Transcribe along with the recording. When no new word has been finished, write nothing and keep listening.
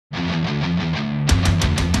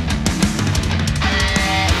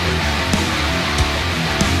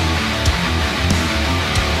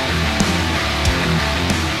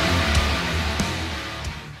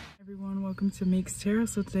to Miiks Tarot.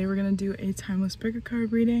 So today we're gonna do a timeless pick a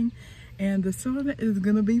card reading, and this one is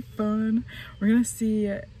gonna be fun. We're gonna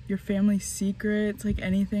see your family's secrets, like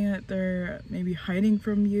anything that they're maybe hiding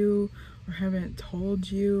from you or haven't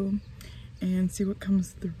told you, and see what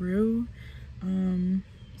comes through.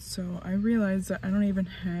 So I realized that I don't even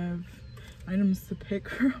have items to pick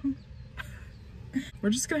from.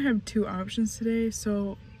 We're just gonna have two options today.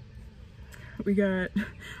 So we got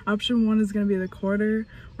option one is going to be the quarter,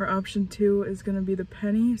 or option two is going to be the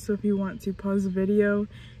penny. So if you want to pause the video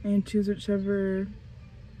and choose whichever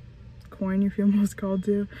coin you feel most called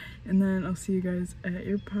to, and then I'll see you guys at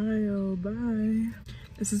your pile. Bye.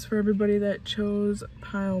 This is for everybody that chose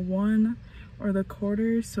pile one or the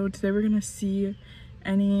quarter. So today we're going to see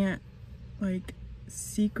any like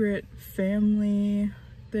secret family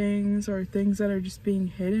things or things that are just being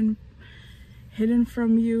hidden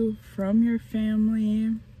from you, from your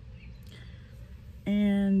family.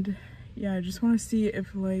 And yeah, I just want to see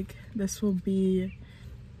if like this will be,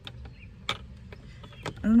 I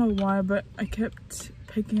don't know why, but I kept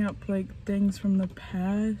picking up like things from the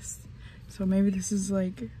past. So maybe this is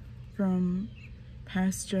like from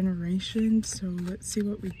past generations. So let's see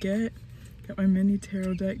what we get. Got my mini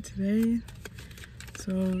tarot deck today.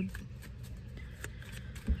 So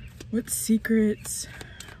what secret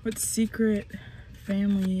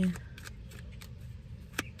family,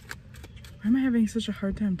 why am I having such a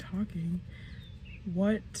hard time talking?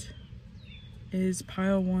 What is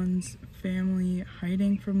pile one's family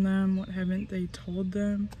hiding from them? What haven't they told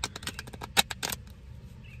them?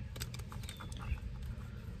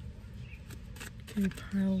 Okay,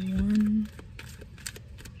 pile one,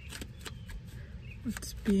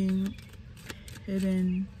 what's being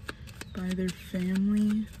hidden by their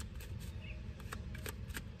family?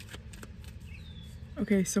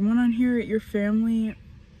 Okay, someone on here, your family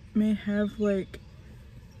may have like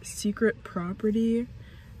secret property.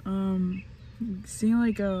 Seeing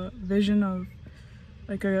like a vision of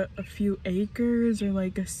like a few acres, or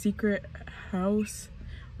like a secret house,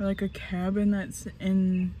 or like a cabin that's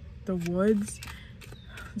in the woods.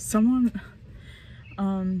 Someone's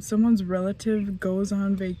relative goes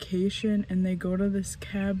on vacation and they go to this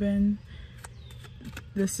cabin.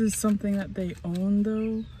 This is something that they own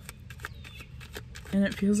though. And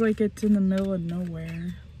it feels like it's in the middle of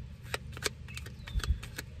nowhere.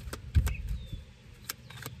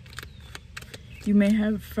 You may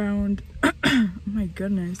have found, oh my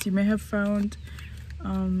goodness, you may have found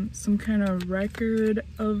some kind of record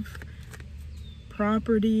of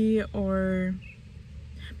property, or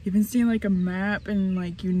you've been seeing like a map and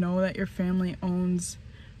like you know that your family owns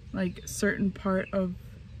like a certain part of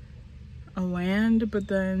a land, but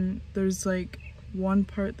then there's like one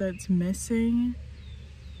part that's missing,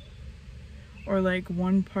 or like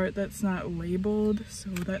one part that's not labeled.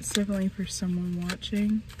 So that's definitely for someone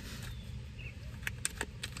watching.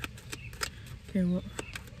 Okay, well,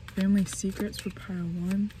 family secrets for pile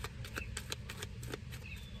one.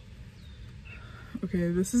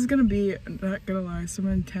 Okay, this is gonna be, not gonna lie, some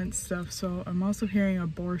intense stuff. So I'm also hearing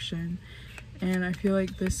abortion, and I feel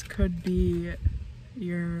like this could be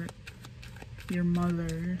your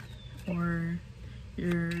mother, or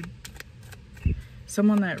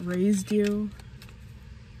someone that raised you.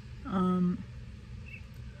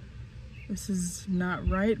 This is not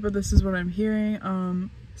right, but this is what I'm hearing.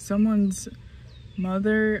 Someone's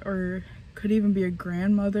mother, or could even be a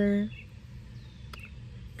grandmother,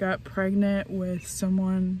 got pregnant with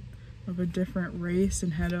someone of a different race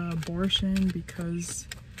and had an abortion because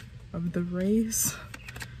of the race.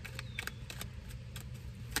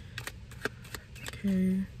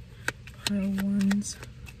 Okay, pile one's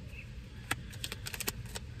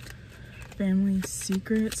family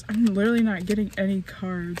secrets. I'm literally not getting any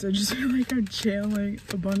cards. I just feel like I'm channeling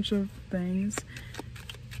a bunch of things.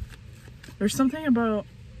 There's something about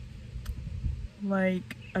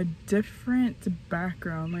like a different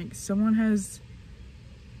background, like someone has,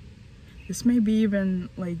 this may be even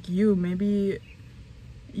like you, maybe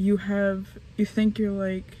you think you're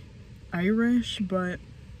like Irish, but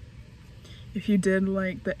if you did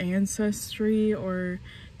like the ancestry or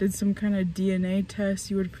did some kind of DNA test,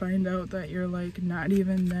 you would find out that you're like not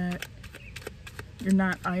even that, you're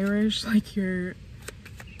not Irish, like you're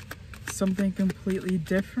something completely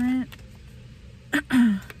different.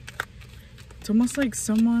 It's almost like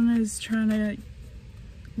someone is trying to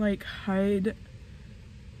like hide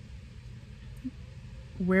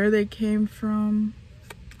where they came from,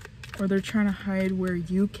 or they're trying to hide where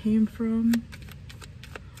you came from.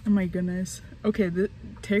 Oh my goodness. Okay,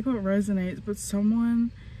 take what resonates, but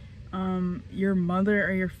someone, your mother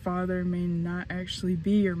or your father may not actually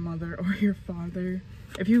be your mother or your father.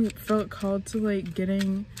 if you felt called to like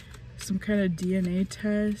getting some kind of DNA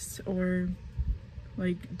test, or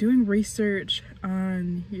like doing research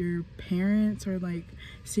on your parents, or like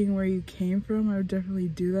seeing where you came from, I would definitely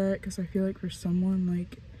do that, because I feel like for someone,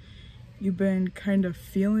 like, you've been kind of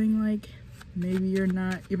feeling like maybe you're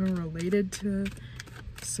not even related to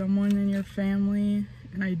someone in your family,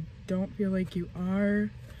 and I don't feel like you are.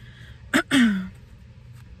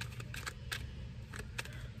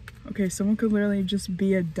 Okay, someone could literally just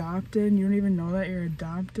be adopted. You don't even know that you're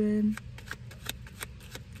adopted.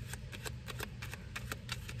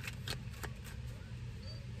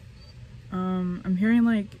 I'm hearing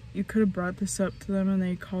like you could have brought this up to them and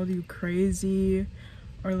they called you crazy,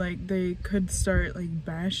 or like they could start like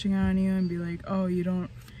bashing on you and be like, oh, you don't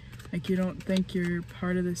think you're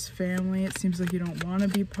part of this family. It seems like you don't want to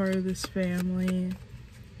be part of this family,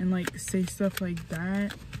 and like say stuff like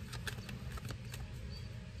that.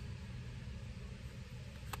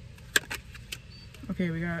 Okay,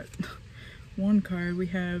 we got one card. We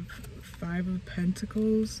have 5 of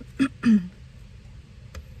Pentacles.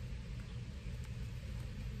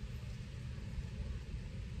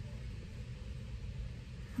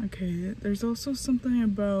 Okay, there's also something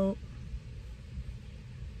about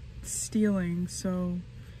stealing. So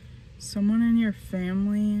someone in your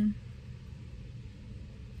family,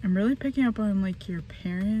 I'm really picking up on like your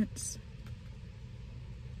parents.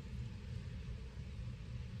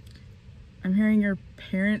 I'm hearing your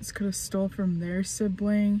parents could have stole from their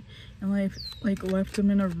sibling and like left them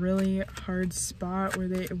in a really hard spot where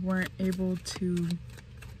they weren't able to,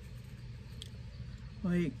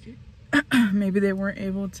 like, maybe they weren't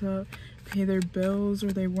able to pay their bills,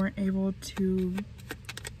 or they weren't able to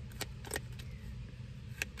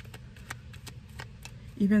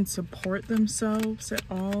even support themselves at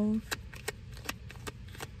all.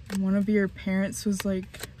 And one of your parents was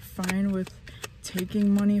like fine with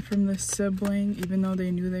taking money from the sibling even though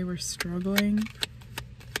they knew they were struggling.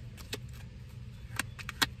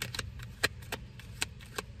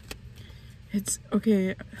 It's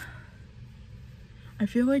okay. I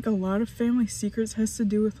feel like a lot of family secrets has to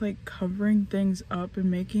do with like covering things up and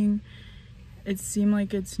making it seem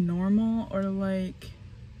like it's normal, or like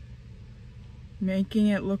making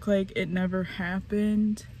it look like it never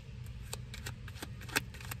happened.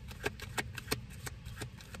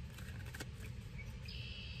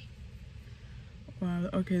 Wow,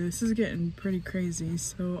 okay, this is getting pretty crazy.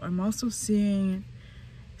 So I'm also seeing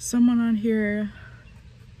someone on here,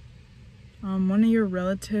 one of your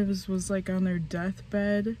relatives was like on their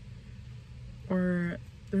deathbed, or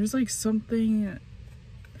there's like something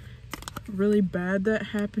really bad that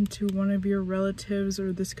happened to one of your relatives,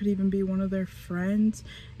 or this could even be one of their friends,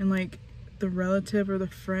 and like the relative or the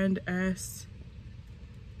friend asked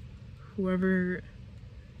whoever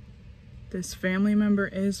this family member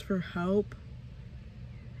is for help,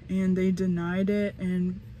 and they denied it.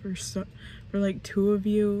 And for like 2 of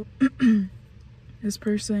you, this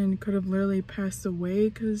person could have literally passed away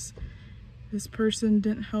because this person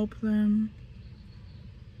didn't help them.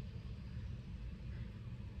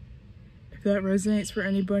 If that resonates for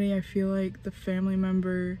anybody, I feel like the family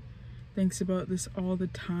member thinks about this all the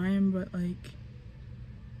time, but like,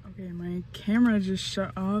 okay, my camera just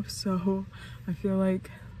shut off, so I feel like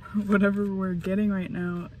whatever we're getting right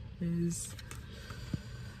now is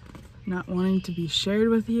not wanting to be shared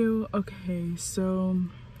with you. Okay, so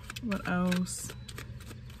what else?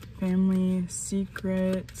 Family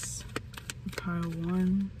secrets, pile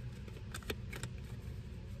 1.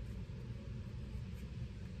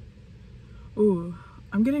 Ooh,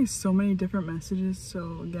 I'm getting so many different messages,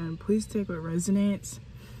 so again, please take what resonates.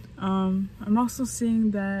 I'm also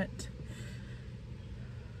seeing that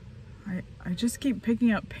I just keep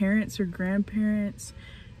picking up parents or grandparents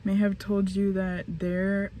may have told you that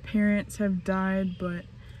their parents have died, but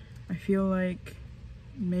I feel like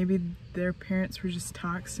maybe their parents were just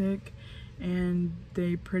toxic and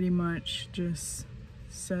they pretty much just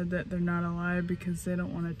said that they're not alive because they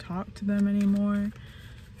don't want to talk to them anymore.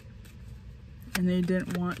 And they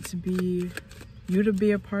didn't want to be you to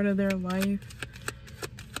be a part of their life.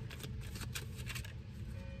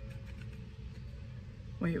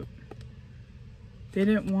 Wait, they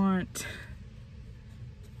didn't want,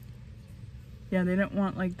 yeah, they didn't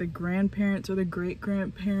want like the grandparents or the great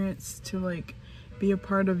grandparents to like be a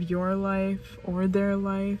part of your life or their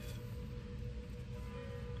life.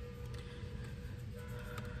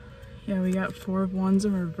 Yeah, we got 4 of Wands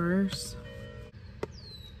in reverse.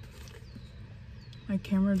 My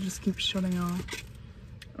camera just keeps shutting off.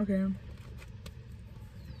 Okay. I'm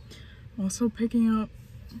also picking up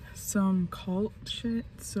some cult shit.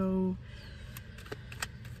 So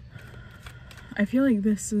I feel like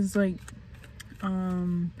this is like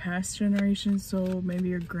past generations, so maybe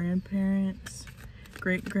your grandparents,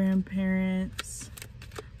 great-grandparents,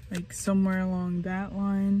 like somewhere along that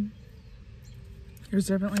line. There's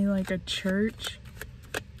definitely like a church,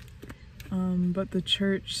 but the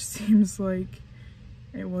church seems like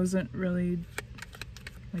it wasn't really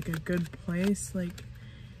like a good place. Like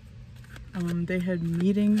they had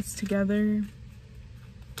meetings together,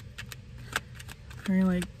 or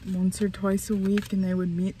like once or twice a week, and they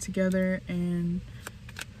would meet together and,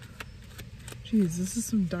 geez, this is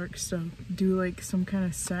some dark stuff. Do like some kind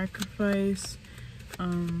of sacrifice.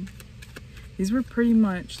 These were pretty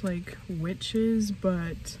much like witches,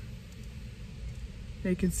 but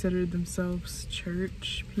they considered themselves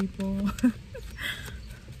church people.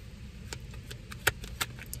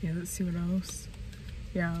 Yeah, let's see what else.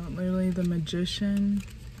 Yeah, literally the magician.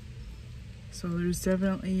 So there's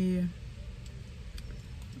definitely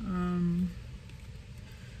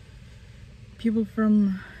people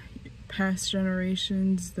from past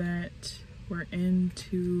generations that were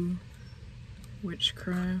into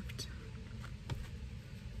witchcraft.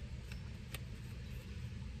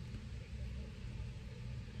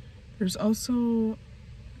 There's also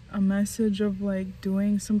a message of like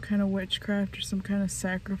doing some kind of witchcraft or some kind of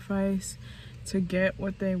sacrifice to get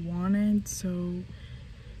what they wanted. So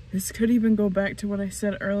this could even go back to what I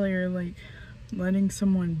said earlier, like letting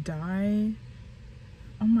someone die.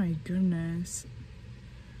 Oh my goodness.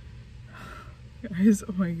 Guys,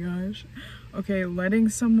 oh my gosh. Okay, letting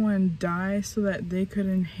someone die so that they could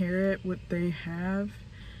inherit what they have,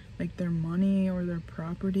 like their money or their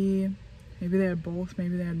property. Maybe they had both,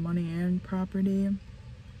 maybe they had money and property.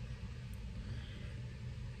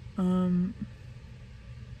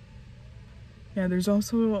 Yeah, there's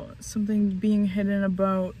also something being hidden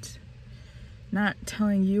about not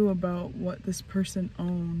telling you about what this person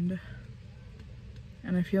owned.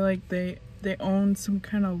 And I feel like they own some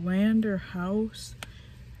kind of land or house,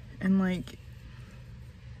 and like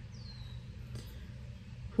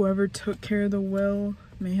whoever took care of the will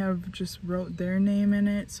may have just wrote their name in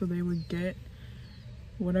it so they would get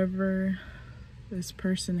whatever this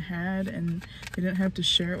person had, and they didn't have to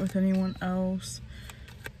share it with anyone else.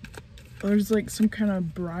 There's like some kind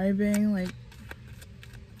of bribing, like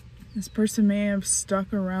this person may have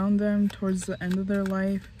stuck around them towards the end of their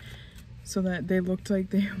life so that they looked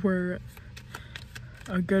like they were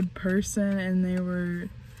a good person and they were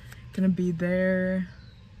gonna be there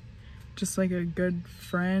just like a good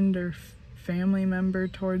friend or family member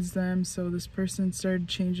towards them. So this person started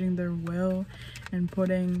changing their will and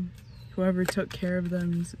putting whoever took care of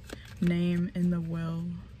them's name in the will.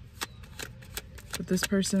 But this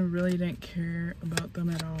person really didn't care about them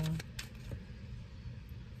at all.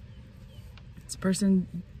 This person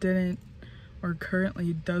didn't, or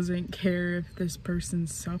currently doesn't care if this person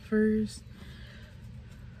suffers.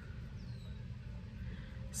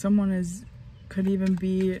 Someone could even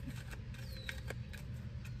be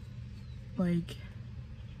like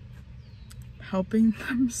helping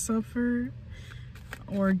them suffer,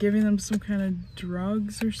 or giving them some kind of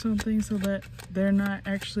drugs or something so that they're not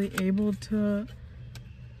actually able to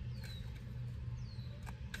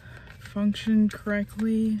function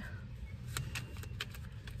correctly.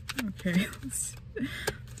 Okay, let's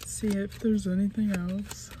see if there's anything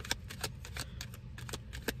else.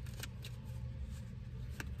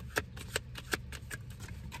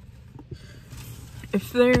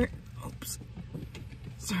 If there, oops,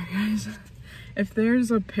 sorry guys. If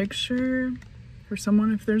there's a picture for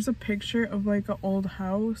someone, if there's a picture of like an old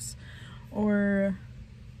house, or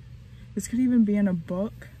this could even be in a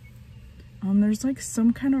book, there's like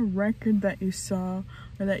some kind of record that you saw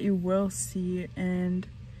or that you will see, and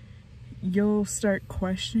you'll start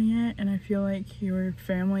questioning it, and I feel like your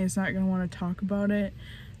family is not going to want to talk about it.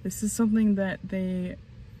 This is something that they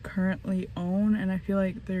currently own, and I feel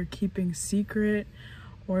like they're keeping secret,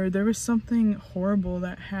 or there was something horrible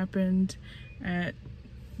that happened at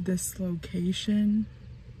this location.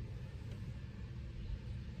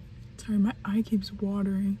 Sorry, my eye keeps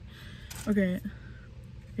watering. Okay,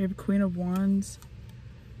 we have Queen of Wands.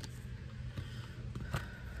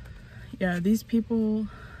 Yeah, these people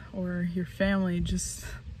or your family just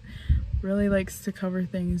really likes to cover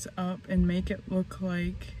things up and make it look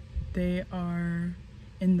like they are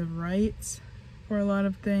in the right for a lot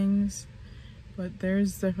of things, but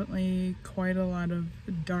there's definitely quite a lot of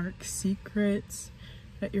dark secrets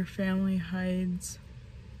that your family hides.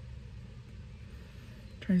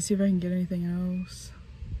 Trying to see if I can get anything else.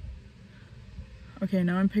 Okay,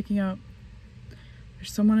 now I'm picking up,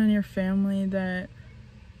 there's someone in your family that,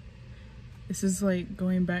 this is like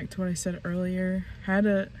going back to what I said earlier, had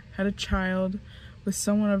had a child with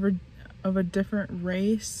someone of a different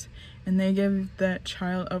race, and they gave that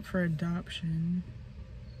child up for adoption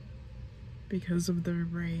because of their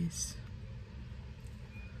race.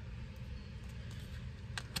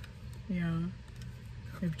 Yeah,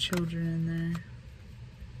 they have children in there.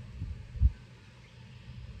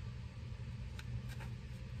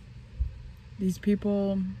 These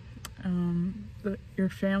people, your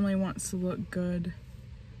family wants to look good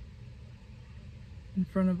in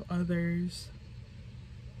front of others.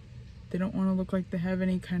 They don't want to look like they have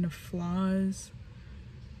any kind of flaws.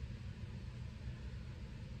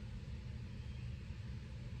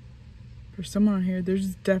 For someone on here,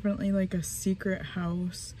 there's definitely like a secret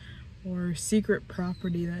house or secret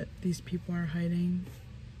property that these people are hiding.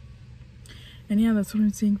 And yeah, that's what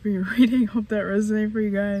I'm seeing for your reading. Hope that resonated for you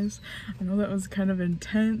guys. I know that was kind of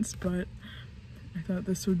intense, but I thought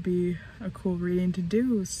this would be a cool reading to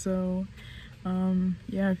do. So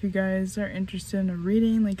yeah, if you guys are interested in a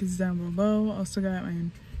reading, link is down below. Also got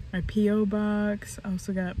my P.O. box. I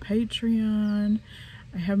also got Patreon.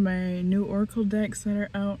 I have my new Oracle decks that are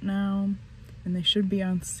out now, and they should be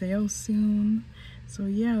on sale soon. So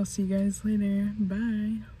yeah, I'll see you guys later.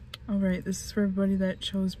 Bye. Alright, this is for everybody that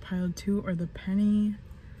chose pile 2 or the penny.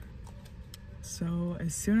 So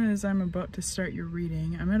as soon as I'm about to start your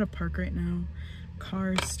reading, I'm at a park right now.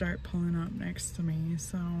 Cars start pulling up next to me,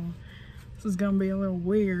 so this is gonna be a little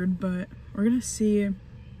weird, but we're gonna see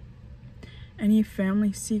any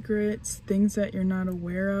family secrets, things that you're not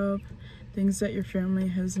aware of, things that your family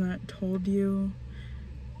has not told you,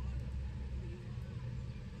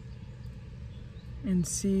 and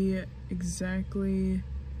see exactly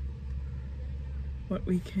what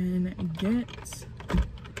we can get. What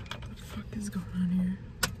the fuck is going on here?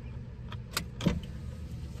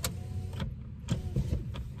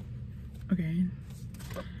 Okay.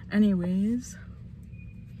 Anyways,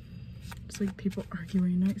 it's like people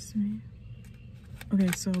arguing next to me. Okay,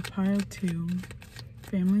 so pile 2,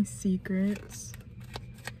 family secrets.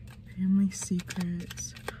 Family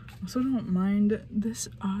secrets. Also, don't mind this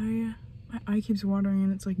eye. My eye keeps watering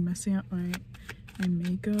and it's like messing up my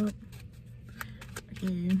makeup.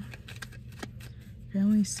 Okay.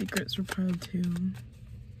 Family secrets for pile 2.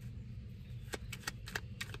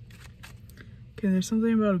 Okay, there's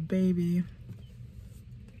something about a baby.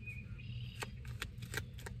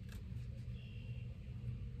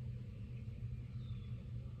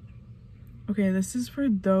 Okay, this is for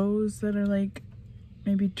those that are like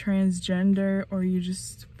maybe transgender, or you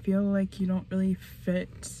just feel like you don't really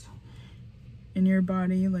fit in your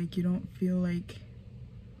body, like you don't feel like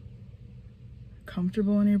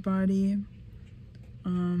comfortable in your body.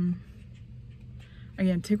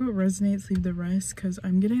 Again, take what resonates, leave the rest, because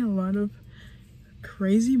I'm getting a lot of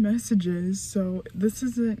crazy messages, so this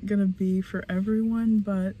isn't gonna be for everyone,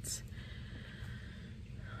 but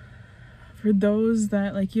for those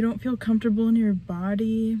that like you don't feel comfortable in your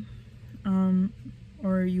body,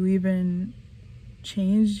 or you even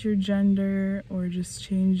changed your gender or just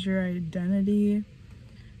changed your identity.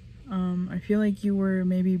 I feel like you were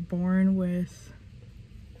maybe born with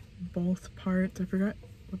both parts, I forgot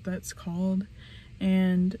what that's called,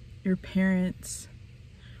 and your parents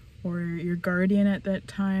or your guardian at that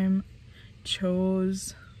time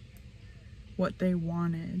chose what they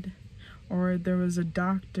wanted, or there was a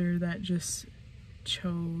doctor that just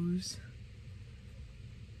chose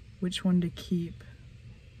which one to keep.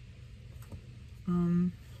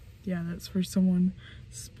 Yeah, that's for someone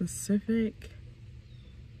specific.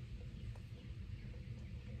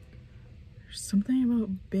 There's something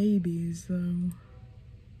about babies though.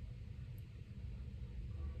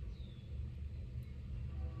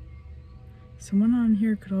 Someone on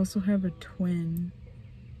here could also have a twin.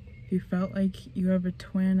 If you felt like you have a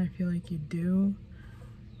twin, I feel like you do.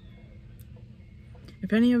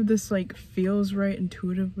 If any of this like feels right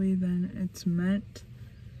intuitively, then it's meant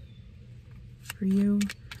for you.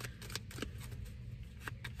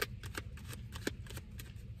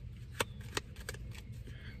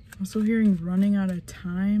 Also hearing running out of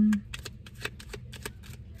time.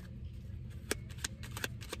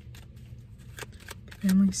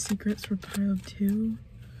 Family secrets for pile 2.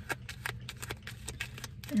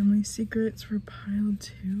 Family secrets for pile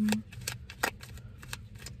 2.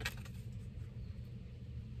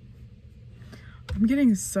 I'm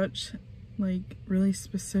getting such like really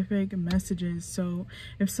specific messages. So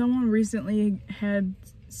if someone recently had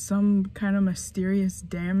some kind of mysterious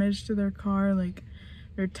damage to their car, like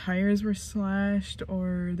their tires were slashed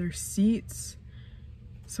or their seats,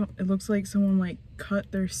 so it looks like someone like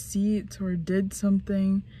cut their seats or did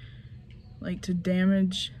something like to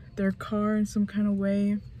damage their car in some kind of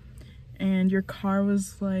way, and your car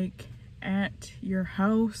was like at your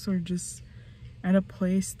house or just at a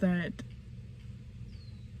place that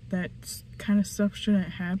kind of stuff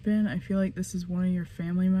shouldn't happen. I feel like this is one of your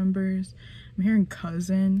family members. I'm hearing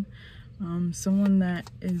cousin, someone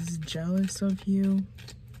that is jealous of you.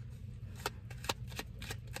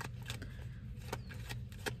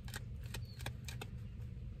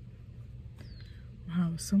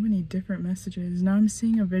 Wow, so many different messages. Now I'm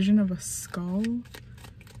seeing a vision of a skull.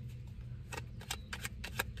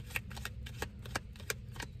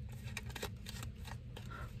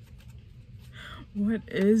 What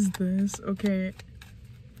is this? Okay.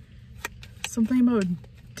 Something about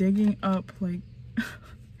digging up like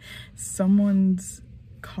someone's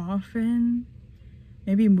coffin.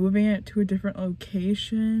 Maybe moving it to a different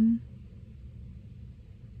location.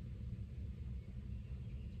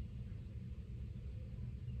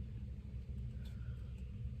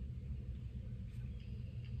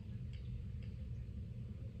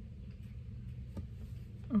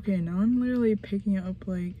 Okay, now I'm literally picking up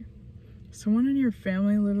like someone in your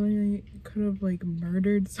family literally could have like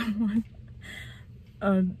murdered someone.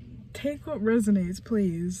 Take what resonates,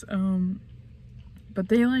 please. But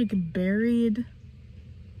they like buried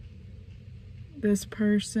this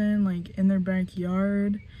person like in their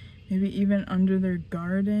backyard, maybe even under their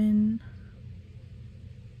garden.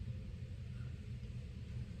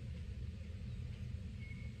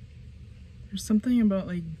 There's something about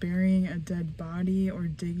like burying a dead body or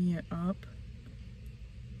digging it up.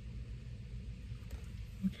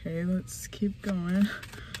 Okay, let's keep going.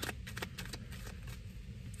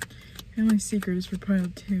 Family secret is for pile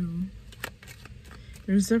 2.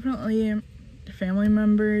 There's definitely family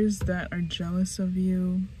members that are jealous of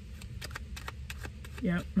you.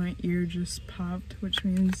 Yep, my ear just popped, which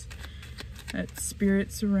means that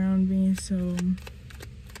spirits around me, so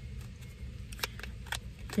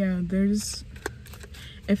yeah, there's,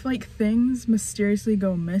 if like things mysteriously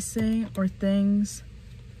go missing or things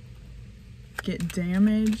get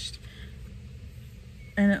damaged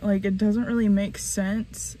and it doesn't really make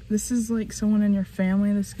sense, this is like someone in your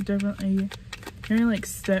family. This could definitely, maybe like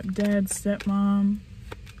stepdad, stepmom.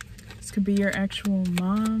 This could be your actual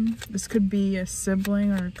mom. This could be a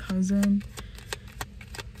sibling or a cousin.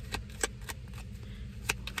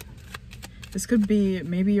 This could be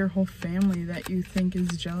maybe your whole family that you think is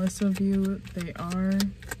jealous of you. They are.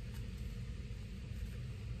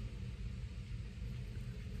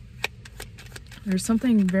 There's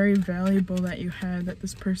something very valuable that you had that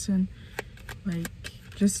this person like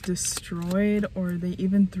just destroyed, or they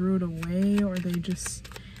even threw it away, or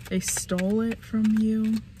they stole it from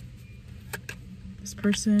you. This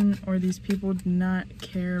person or these people do not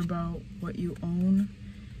care about what you own.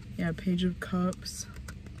 Yeah, Page of Cups.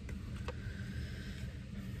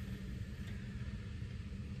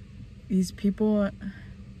 These people,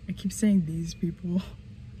 I keep saying these people.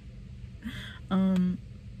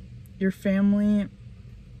 Your family,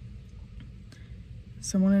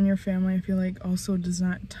 someone in your family I feel like also does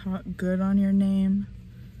not talk good on your name.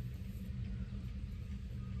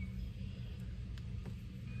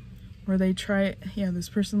 Or they try, yeah, this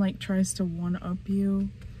person like tries to one-up you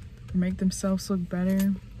or make themselves look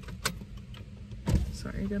better.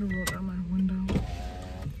 Sorry, I gotta roll down my window.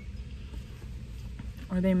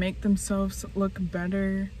 Or they make themselves look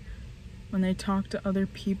better when they talk to other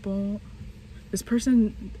people. This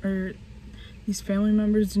person or these family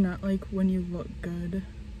members do not like when you look good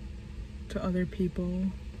to other people.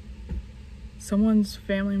 Someone's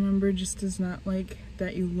family member just does not like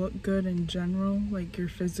that you look good in general, like your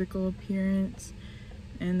physical appearance,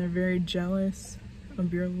 and they're very jealous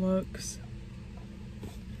of your looks.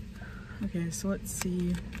 Okay, so let's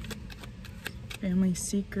see. Family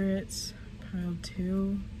secrets, pile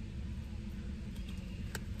 2.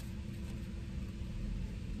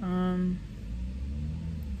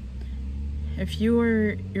 If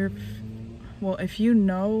you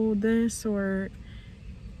know this, or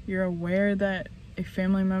you're aware that a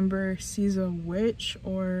family member sees a witch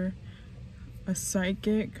or a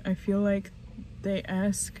psychic, I feel like they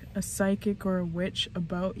ask a psychic or a witch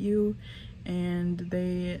about you, and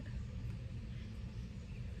they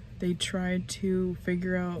try to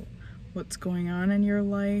figure out what's going on in your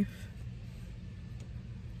life.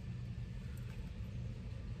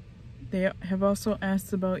 They have also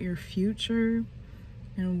asked about your future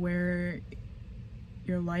and where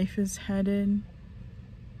your life is headed.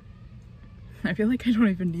 I feel like I don't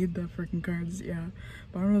even need the freaking cards, yeah.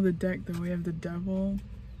 Bottom of the deck though, we have the Devil.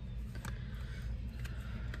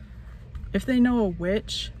 If they know a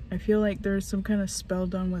witch, I feel like there's some kind of spell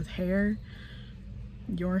done with hair,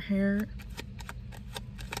 your hair.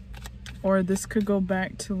 Or this could go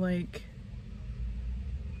back to like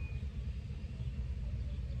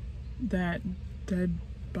that dead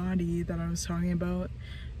body that I was talking about.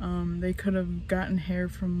 They could have gotten hair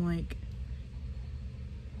from like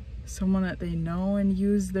someone that they know and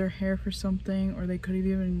used their hair for something, or they could have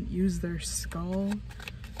even used their skull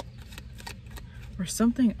or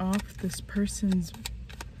something off this person's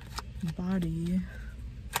body.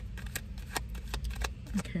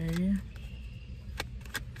 Okay.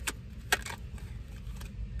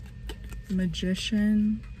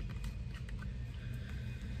 Magician.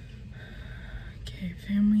 Okay,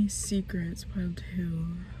 family secrets, pile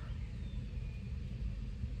 2.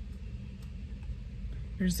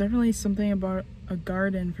 There's definitely something about a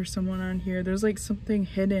garden for someone on here. There's like something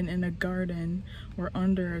hidden in a garden or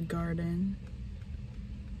under a garden.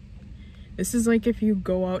 This is like if you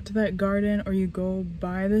go out to that garden or you go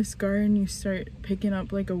by this garden, you start picking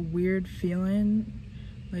up like a weird feeling.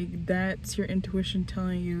 Like that's your intuition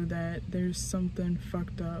telling you that there's something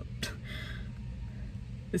fucked up.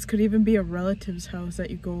 This could even be a relative's house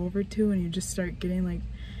that you go over to and you just start getting like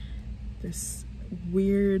this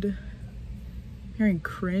weird, hearing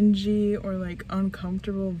cringy or like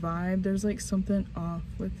uncomfortable vibe. There's like something off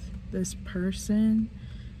with this person.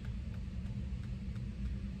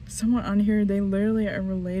 Someone on here, they literally are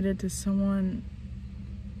related to someone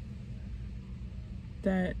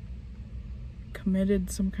that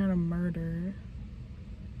committed some kind of murder.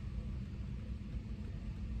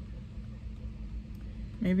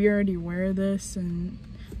 Maybe you're already aware of this and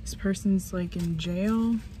this person's like in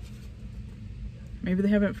jail. Maybe they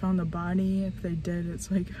haven't found the body. If they did,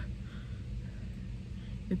 it's like,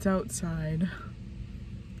 it's outside.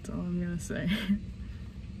 That's all I'm gonna say.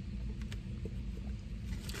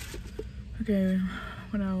 Okay,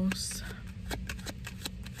 what else?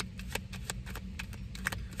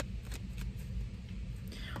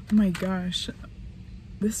 Oh my gosh.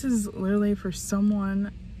 This is literally for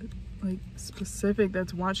someone like specific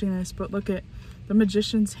that's watching this, but look at the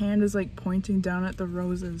magician's hand is like pointing down at the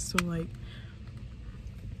roses. So like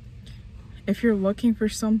if you're looking for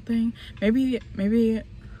something, maybe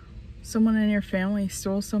someone in your family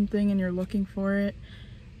stole something and you're looking for it,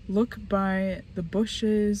 look by the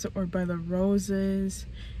bushes or by the roses.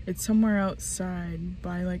 It's somewhere outside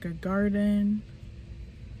by like a garden.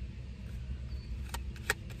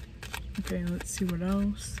 Okay, let's see what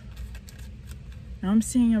else. Now I'm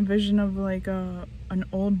seeing a vision of like an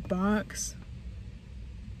old box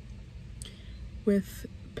with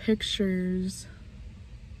pictures.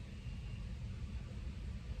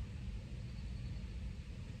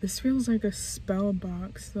 This feels like a spell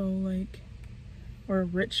box though, like, or a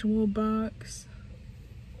ritual box.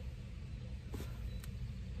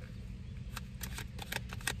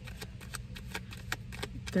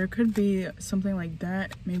 There could be something like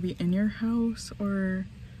that maybe in your house, or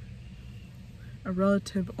a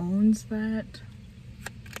relative owns that.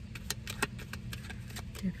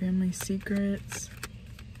 Okay, family secrets.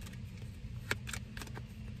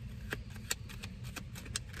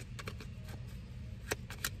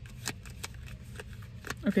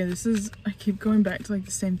 Okay, this is, I keep going back to like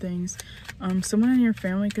the same things. Someone in your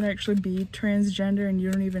family could actually be transgender and you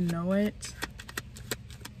don't even know it.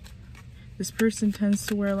 This person tends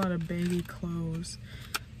to wear a lot of baggy clothes.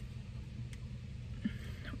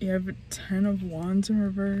 You have 10 of Wands in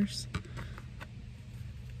reverse.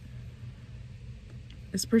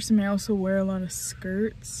 This person may also wear a lot of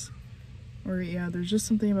skirts. Or yeah, there's just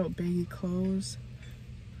something about baggy clothes.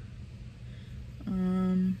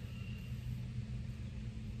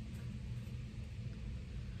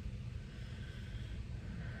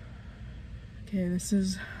 Okay, this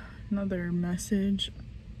is another message.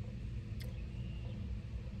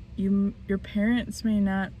 Your parents may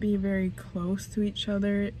not be very close to each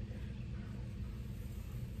other.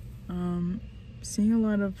 Seeing a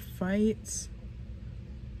lot of fights.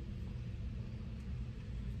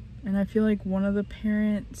 And I feel like one of your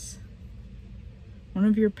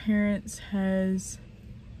parents has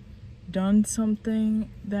done something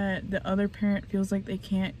that the other parent feels like they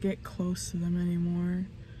can't get close to them anymore.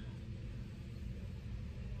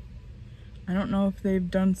 I don't know if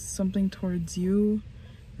they've done something towards you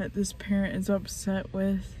that this parent is upset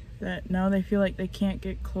with, that now they feel like they can't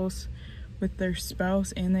get close with their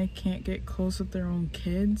spouse and they can't get close with their own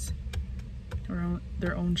kids or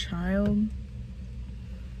their own child.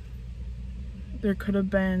 There could have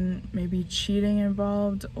been maybe cheating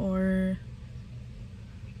involved, or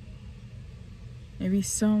maybe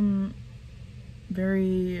some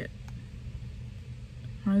very,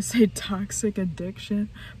 I want to say toxic addiction.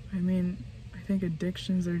 I mean, I think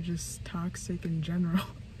addictions are just toxic in general.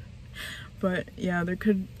 But yeah,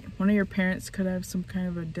 one of your parents could have some kind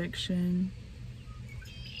of addiction.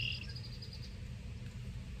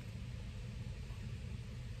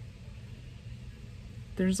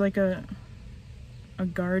 there's like a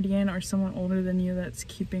guardian or someone older than you that's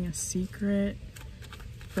keeping a secret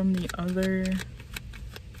from the other.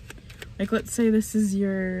 Like, let's say this is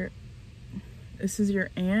your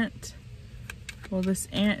aunt. Well, this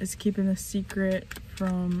aunt is keeping a secret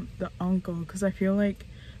from the uncle, because I feel like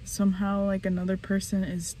somehow like another person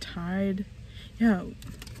is tied. Yeah,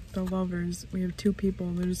 the Lovers, we have two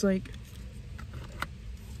people. There's like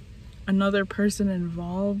another person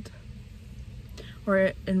involved, or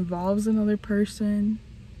it involves another person.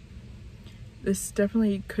 This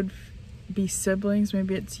definitely could be siblings.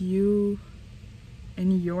 Maybe it's you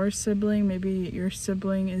and your sibling. Maybe your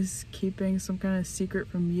sibling is keeping some kind of secret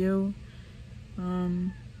from you.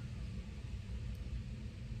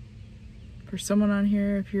 For someone on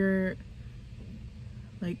here, if you're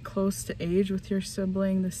like close to age with your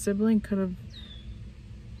sibling, the sibling could have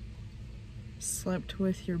slept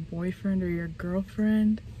with your boyfriend or your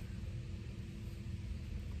girlfriend.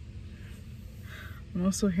 I'm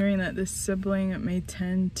also hearing that this sibling may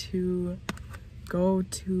tend to go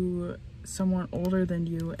to someone older than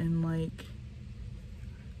you and like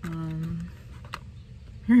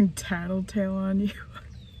hearing tattletale on you.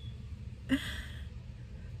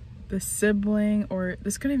 The sibling, or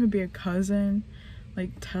this could even be a cousin,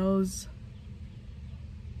 like tells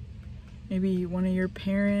maybe one of your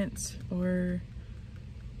parents, or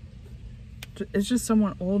it's just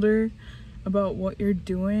someone older about what you're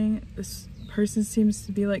doing. This person seems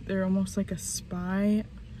to be like they're almost like a spy.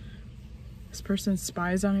 This person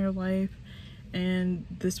spies on your life, and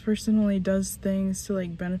this person only does things to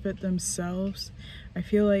like benefit themselves. I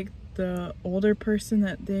feel like the older person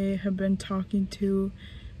that they have been talking to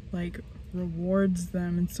like rewards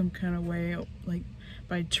them in some kind of way, like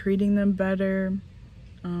by treating them better,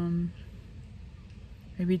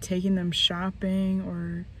 maybe taking them shopping,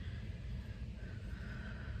 or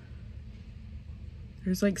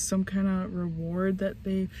there's like some kind of reward that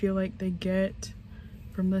they feel like they get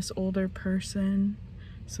from this older person.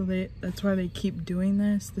 So that's why they keep doing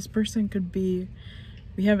this. This person could be,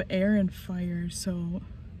 we have air and fire, so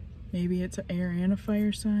maybe it's an air and a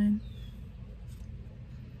fire sign.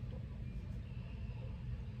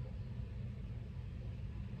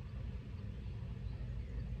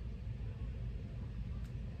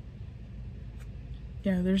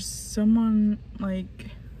 Yeah, there's someone like,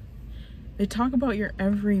 they talk about your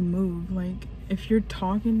every move. Like if you're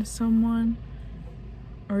talking to someone,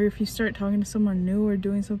 or if you start talking to someone new or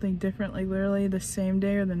doing something different, like literally the same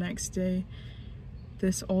day or the next day,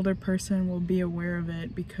 this older person will be aware of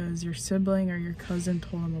it because your sibling or your cousin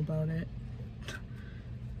told them about it.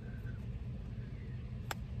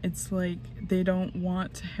 It's like they don't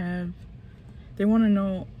want to have, they want to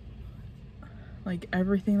know like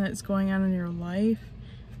everything that's going on in your life.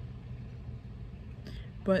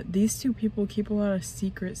 But these two people keep a lot of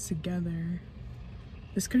secrets together.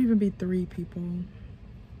 This could even be 3 people.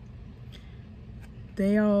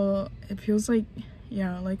 They all, it feels like,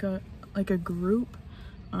 yeah, like a group.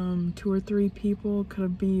 2 or 3 people,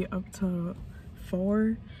 could be up to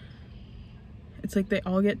 4. It's like they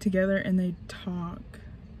all get together and they talk.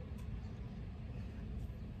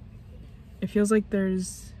 It feels like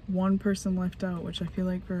there's one person left out, which I feel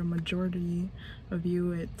like for a majority of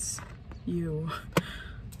you, it's you.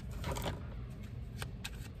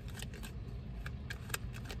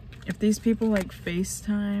 If these people like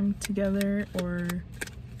FaceTime together, or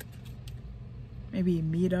maybe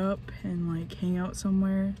meet up and like hang out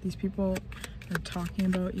somewhere, these people are talking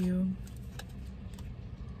about you.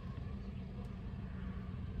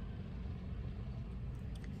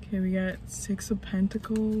 Okay, we got 6 of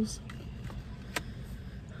Pentacles.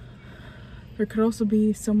 There could also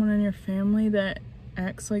be someone in your family that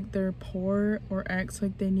acts like they're poor or acts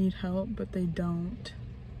like they need help, but they don't.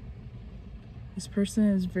 This person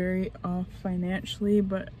is very off financially,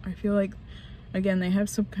 but I feel like, again, they have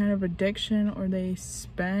some kind of addiction, or they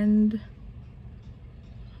spend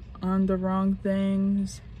on the wrong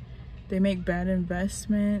things. They make bad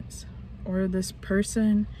investments, or this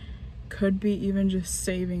person could be even just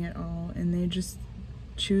saving it all and they just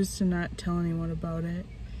choose to not tell anyone about it.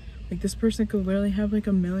 Like this person could literally have like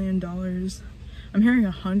 $1 million. I'm hearing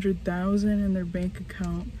 100,000 in their bank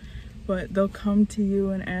account, but they'll come to you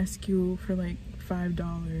and ask you for like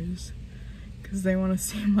 $5 because they want to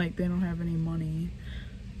seem like they don't have any money.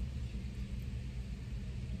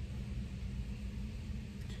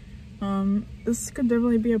 This could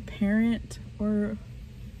definitely be a parent, or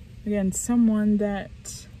again, someone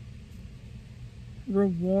that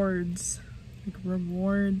rewards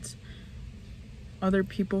other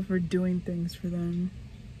people for doing things for them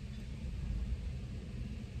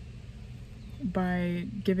by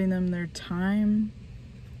giving them their time,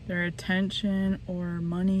 their attention or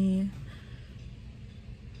money.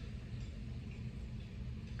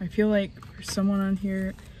 I feel like for someone on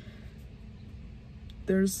here,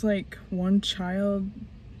 there's like one child.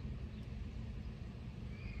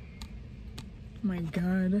 Oh my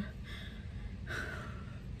god.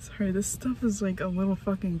 Sorry, this stuff is like a little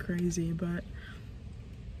fucking crazy, but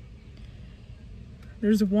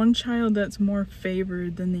there's one child that's more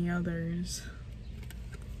favored than the others.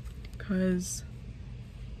 Because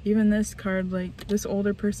even this card, like, this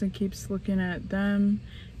older person keeps looking at them,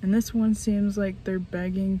 and this one seems like they're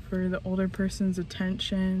begging for the older person's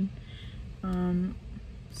attention.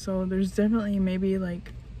 So there's definitely maybe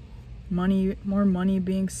like more money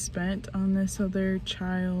being spent on this other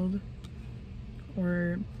child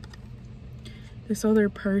or this other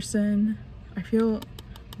person. I feel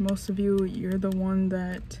most of you, you're the one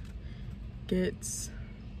that gets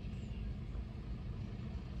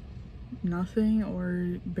nothing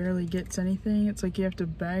or barely gets anything. It's like you have to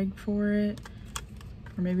beg for it,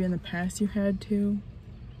 or maybe in the past you had to.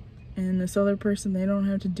 And this other person, they don't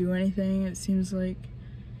have to do anything. It seems like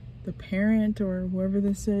the parent or whoever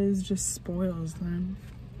this is just spoils them.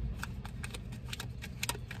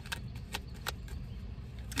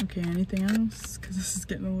 Okay, anything else? Because this is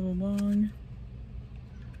getting a little long.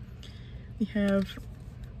 We have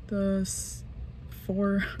the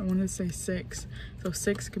 4, I want to say 6. So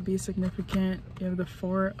 6 could be significant. You have the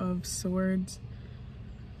 4 of Swords.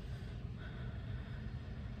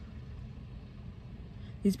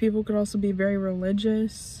 These people could also be very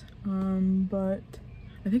religious, but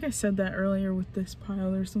I think I said that earlier with this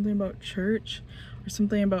pile. There's something about church or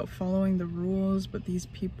something about following the rules, but these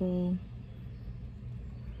people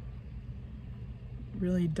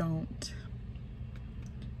really don't.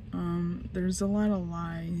 There's a lot of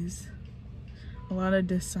lies, a lot of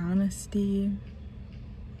dishonesty,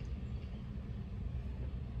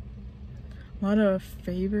 a lot of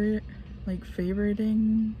favoriting,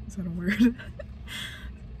 is that a word?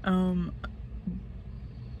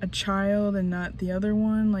 A child and not the other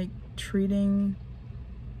one, like treating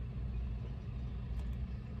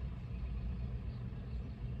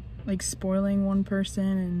like spoiling one person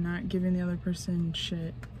and not giving the other person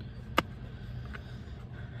shit.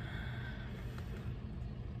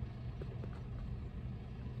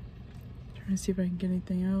 Trying to see if I can get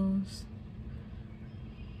anything else.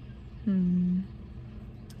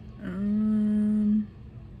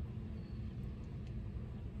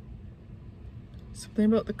 Something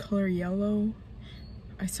about the color yellow.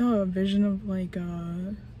 I saw a vision of like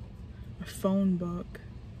a phone book.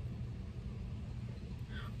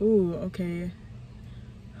 Ooh, okay.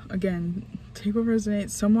 Again, take what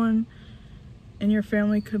resonates. Someone in your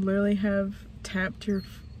family could literally have tapped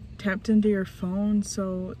into your phone,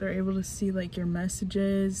 so they're able to see like your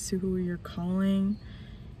messages, to who you're calling.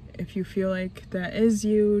 If you feel like that is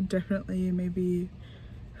you, definitely maybe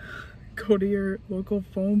go to your local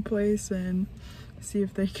phone place and see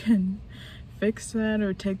if they can fix that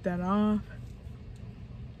or take that off.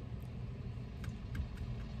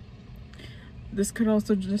 This could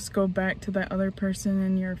also just go back to that other person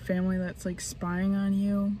in your family that's like spying on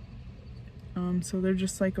you. So they're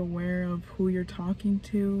just like aware of who you're talking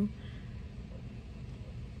to,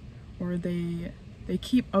 or they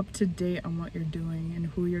keep up to date on what you're doing and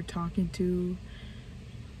who you're talking to,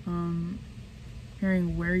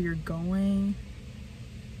 hearing where you're going.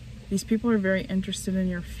 These people are very interested in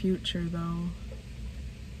your future though.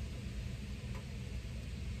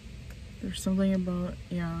 There's something about,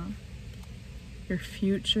 yeah, your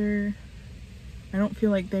future. I don't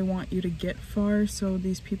feel like they want you to get far, so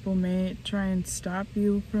these people may try and stop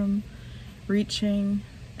you from reaching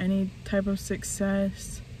any type of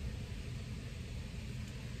success.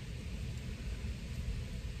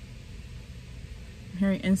 I'm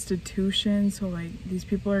hearing institutions, so like these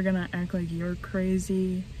people are gonna act like you're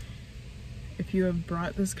crazy if you have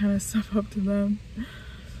brought this kind of stuff up to them.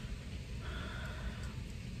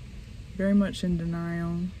 Very much in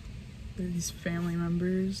denial. These family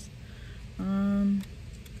members.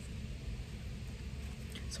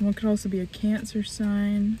 Someone could also be a Cancer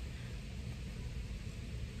sign.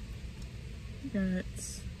 Got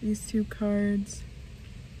these 2 cards.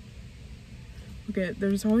 Okay,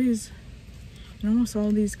 there's always, in almost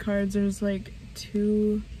all these cards, there's like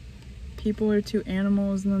 2 people or 2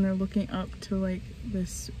 animals, and then they're looking up to like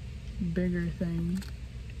this bigger thing.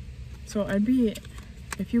 So I'd be,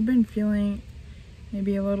 if you've been feeling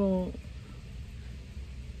maybe a little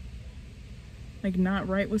like not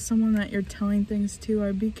right with someone that you're telling things to,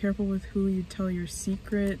 I'd be careful with who you tell your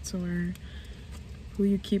secrets or who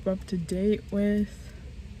you keep up to date with,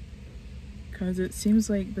 because it seems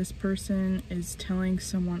like this person is telling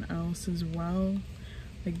someone else as well.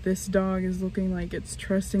 Like this dog is looking like it's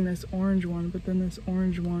trusting this orange one, but then this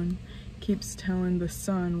orange one keeps telling the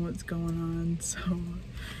sun what's going on. So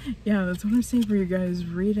yeah, that's what I'm saying for you guys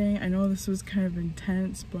reading. I know this was kind of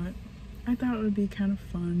intense, but I thought it would be kind of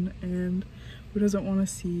fun, and who doesn't want to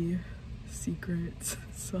see secrets?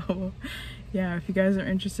 So yeah, if you guys are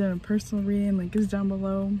interested in a personal reading, link is down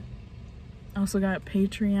below. I also got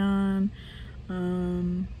Patreon.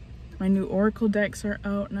 My new Oracle decks are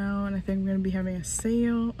out now, and I think I'm going to be having a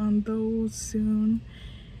sale on those soon.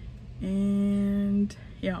 And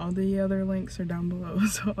yeah, all the other links are down below.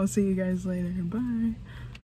 So I'll see you guys later. Bye.